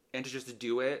to just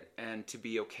do it and to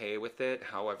be okay with it,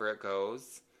 however it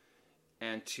goes.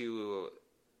 And to,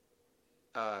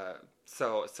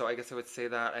 so I guess I would say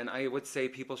that. And I would say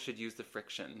people should use the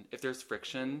friction. If there's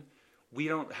friction, we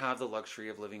don't have the luxury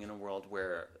of living in a world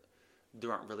where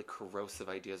there aren't really corrosive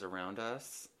ideas around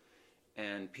us.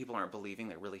 And people aren't believing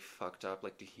that really fucked up,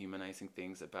 like dehumanizing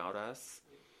things about us.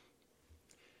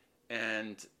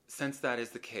 And since that is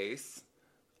the case,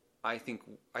 I think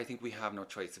we have no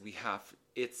choice.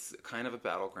 It's kind of a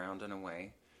battleground in a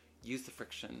way. Use the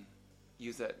friction.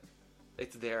 Use it.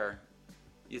 It's there.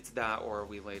 It's that, or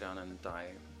we lay down and die.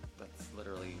 That's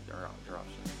literally your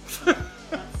option.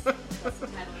 That's the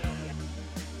title of it.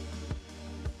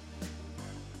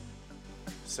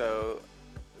 So,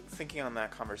 thinking on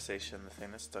that conversation, the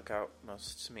thing that stuck out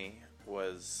most to me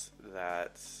was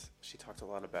that she talked a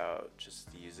lot about just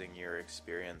using your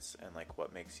experience and like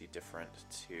what makes you different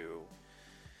to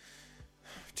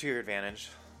your advantage,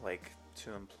 like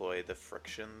to employ the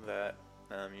friction that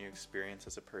you experience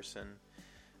as a person.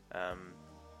 I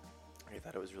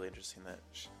thought it was really interesting that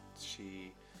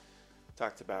she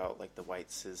talked about like the white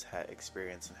cis het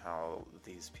experience and how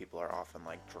these people are often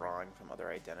like drawing from other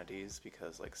identities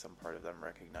because like some part of them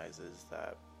recognizes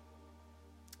that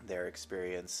their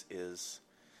experience is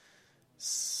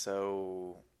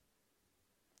so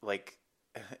like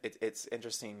it's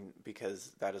interesting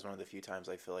because that is one of the few times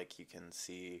I feel like you can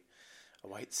see a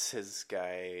white cis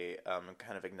guy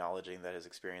kind of acknowledging that his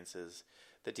experience is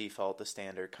the default, the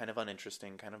standard, kind of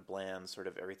uninteresting, kind of bland, sort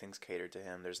of everything's catered to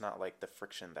him. There's not like the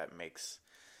friction that makes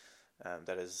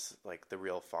that is like the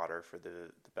real fodder for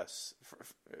the best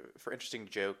for interesting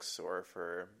jokes or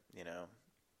for, you know,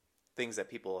 things that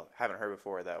people haven't heard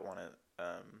before that want to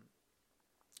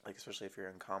like, especially if you're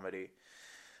in comedy,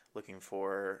 looking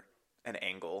for an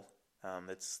angle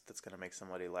that's going to make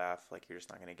somebody laugh. Like you're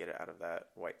just not going to get it out of that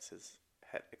white cis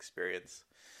het experience.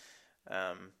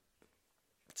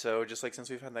 So just like since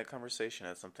we've had that conversation,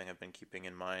 it's something I've been keeping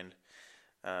in mind.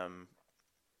 And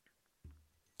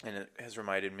it has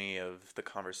reminded me of the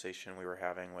conversation we were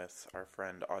having with our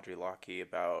friend Audrey Lockie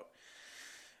about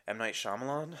M. Night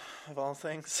Shyamalan, of all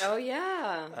things. Oh,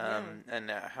 yeah. And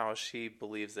how she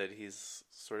believes that he's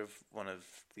sort of one of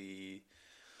the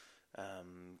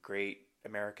great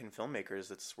American filmmakers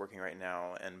that's working right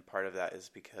now. And part of that is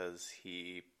because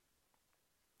he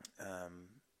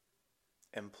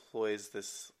employs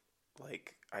this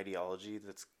like ideology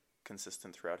that's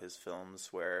consistent throughout his films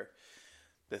where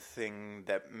the thing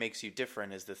that makes you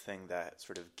different is the thing that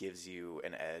sort of gives you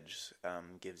an edge,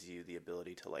 gives you the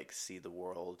ability to like see the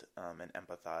world and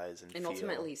empathize and feel.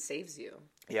 Ultimately saves you.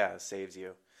 Yeah, saves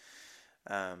you.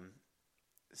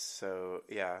 So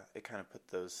yeah, it kind of put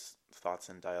those thoughts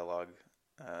in dialogue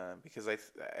because I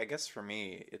guess for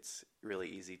me it's really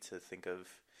easy to think of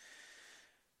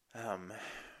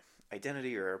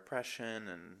identity or oppression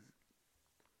and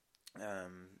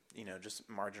you know, just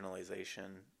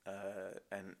marginalization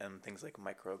and things like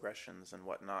microaggressions and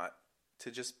whatnot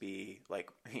to just be like,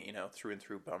 you know, through and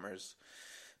through bummers,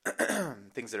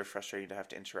 things that are frustrating to have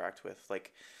to interact with,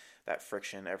 like that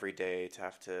friction every day to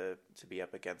have to be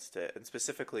up against it. And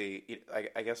specifically,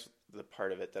 I guess the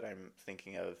part of it that I'm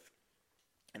thinking of,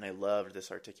 and I loved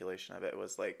this articulation of it,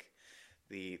 was like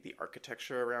the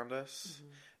architecture around us,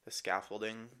 mm-hmm. the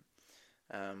scaffolding,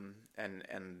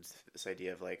 and this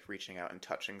idea of like reaching out and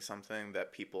touching something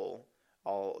that people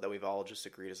we've all just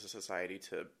agreed as a society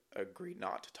to agree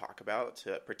not to talk about,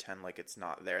 to pretend like it's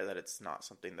not there, that it's not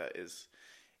something that is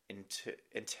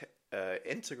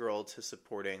integral to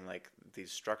supporting like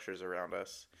these structures around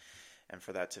us, and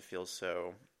for that to feel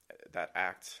that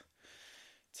act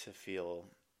to feel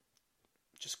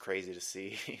just crazy to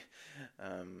see.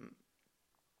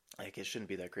 Like it shouldn't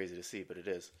be that crazy to see, but it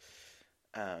is.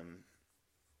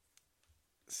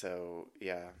 So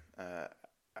yeah,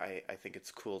 I think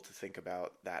it's cool to think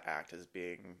about that act as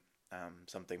being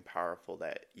something powerful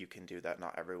that you can do that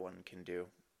not everyone can do.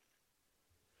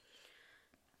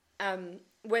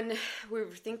 When we were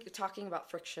talking about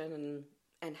friction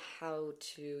and how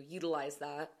to utilize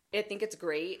that, I think it's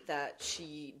great that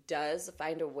she does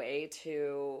find a way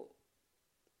to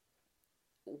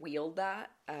wield that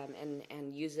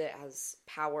and use it as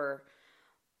power.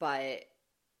 But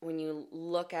when you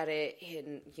look at it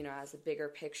in, as a bigger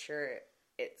picture,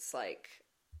 it's like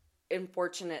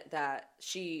unfortunate that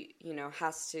she,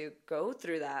 has to go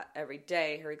through that every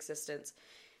day. Her existence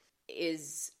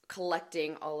is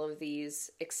collecting all of these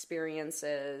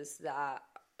experiences that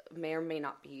may or may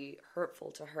not be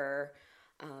hurtful to her,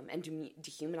 and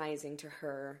dehumanizing to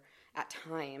her at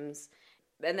times.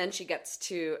 And then she gets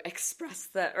to express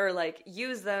that, or like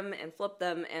use them and flip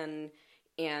them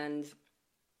and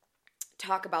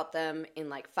talk about them in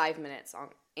like 5 minutes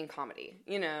in comedy,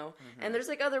 Mm-hmm. And there's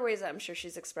like other ways that I'm sure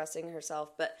she's expressing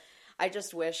herself, but I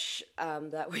just wish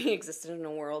that we existed in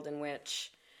a world in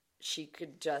which she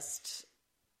could just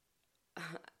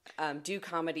do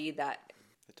comedy that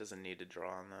doesn't need to draw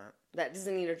on that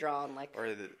doesn't need to draw on like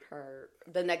or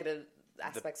the negative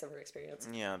aspects of her experience.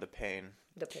 Yeah, the pain.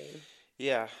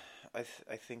 Yeah, I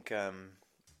think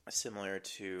similar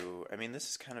to, I mean, this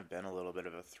has kind of been a little bit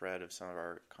of a thread of some of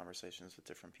our conversations with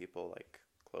different people like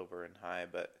Clover and High,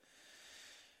 but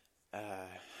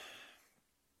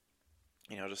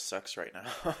it just sucks right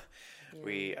now.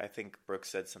 Yeah. I think Brook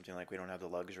said something like we don't have the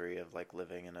luxury of like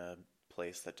living in a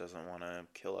place that doesn't want to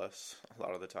kill us a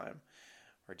lot of the time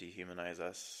or dehumanize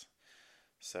us.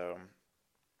 So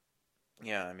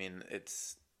yeah, I mean,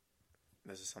 this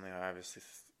is something I obviously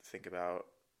think about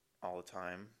all the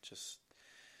time, just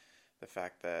the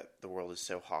fact that the world is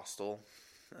so hostile,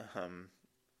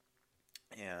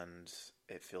 and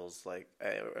it feels like,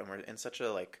 and we're in such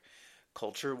a like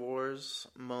culture wars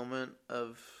moment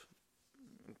of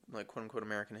like quote unquote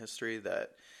American history,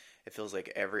 that it feels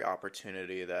like every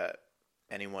opportunity that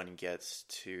anyone gets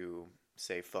to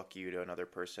say fuck you to another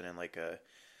person in like a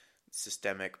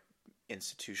systemic,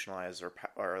 institutionalized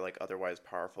or like otherwise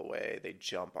powerful way, they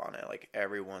jump on it. Like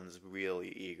everyone's really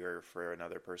eager for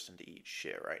another person to eat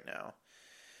shit right now.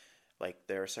 Like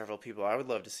there are several people I would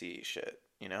love to see eat shit,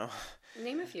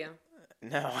 Name a few.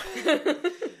 No.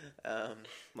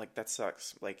 Like that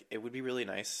sucks. Like it would be really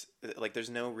nice. Like there's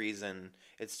no reason,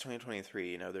 it's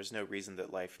 2023, there's no reason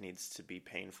that life needs to be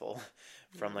painful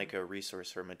from like a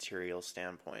resource or material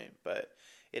standpoint, but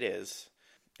it is.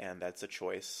 And that's a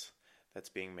choice that's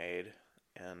being made.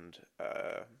 And,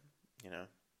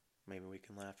 maybe we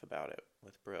can laugh about it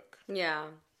with Brook. Yeah.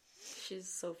 She's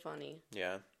so funny.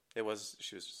 Yeah. She was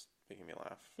just making me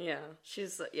laugh.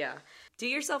 Yeah. Do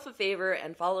yourself a favor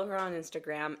and follow her on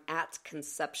Instagram at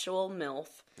conceptualmilf.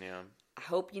 Yeah. I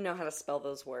hope you know how to spell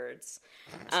those words.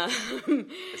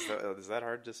 Is that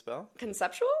hard to spell?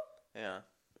 Conceptual? Yeah.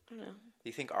 I don't know. Do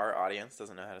you think our audience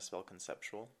doesn't know how to spell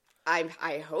conceptual?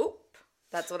 I hope.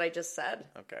 That's what I just said.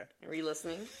 Okay. Are you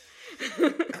listening?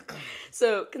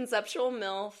 So, Conceptual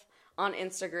MILF on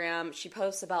Instagram. She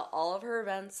posts about all of her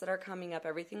events that are coming up,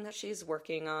 everything that she's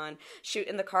working on.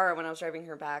 In the car, when I was driving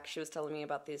her back, she was telling me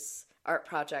about this art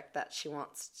project that she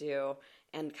wants to do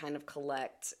and kind of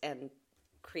collect and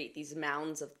create these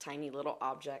mounds of tiny little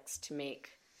objects to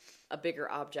make a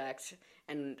bigger object.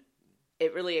 And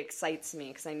it really excites me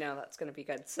because I know that's going to be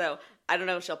good. So, I don't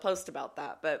know if she'll post about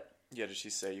that, but... Yeah, did she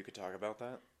say you could talk about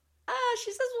that?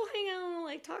 She says we'll hang out and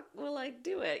like talk. We'll like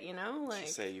do it, Like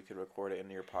she say you could record it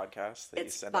into your podcast that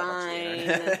it's you send fine. out onto the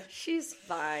internet. She's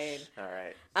fine. All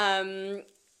right.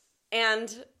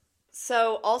 And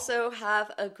so also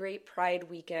have a great Pride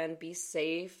weekend. Be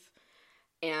safe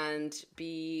and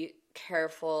be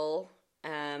careful.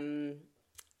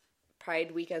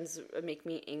 Pride weekends make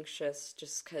me anxious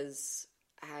just because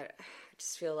I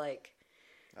just feel like.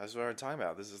 That's what we're talking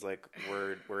about. This is like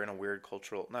we're in a weird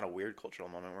cultural, not a weird cultural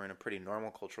moment. We're in a pretty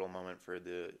normal cultural moment for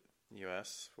the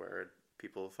U.S. where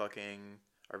people fucking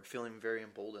are feeling very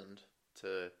emboldened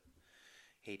to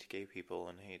hate gay people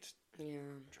and hate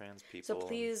trans people. So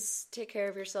please take care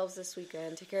of yourselves this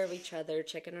weekend. Take care of each other.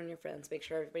 Check in on your friends. Make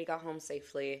sure everybody got home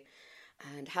safely,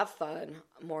 and have fun.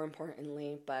 More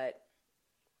importantly, but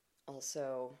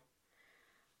also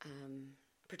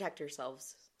protect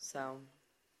yourselves. So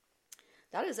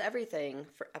that is everything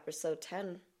for episode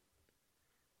 10. Do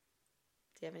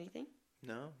you have anything?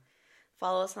 No.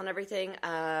 Follow us on everything.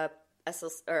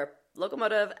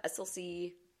 Locomotive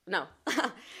SLC. No.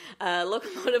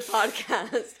 Locomotive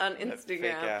Podcast on Instagram.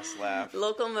 Fake ass laugh.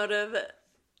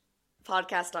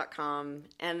 Locomotivepodcast.com.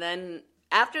 And then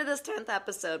after this 10th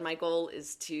episode, my goal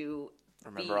is to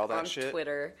remember all that on shit?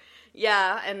 Twitter.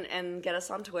 Yeah, and get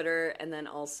us on Twitter, and then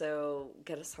also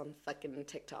get us on fucking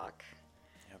TikTok.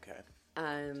 Okay.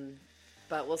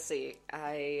 But we'll see.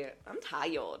 I'm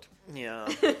tired. Yeah.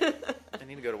 I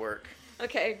need to go to work.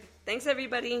 Okay. Thanks,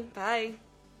 everybody. Bye.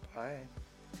 Bye.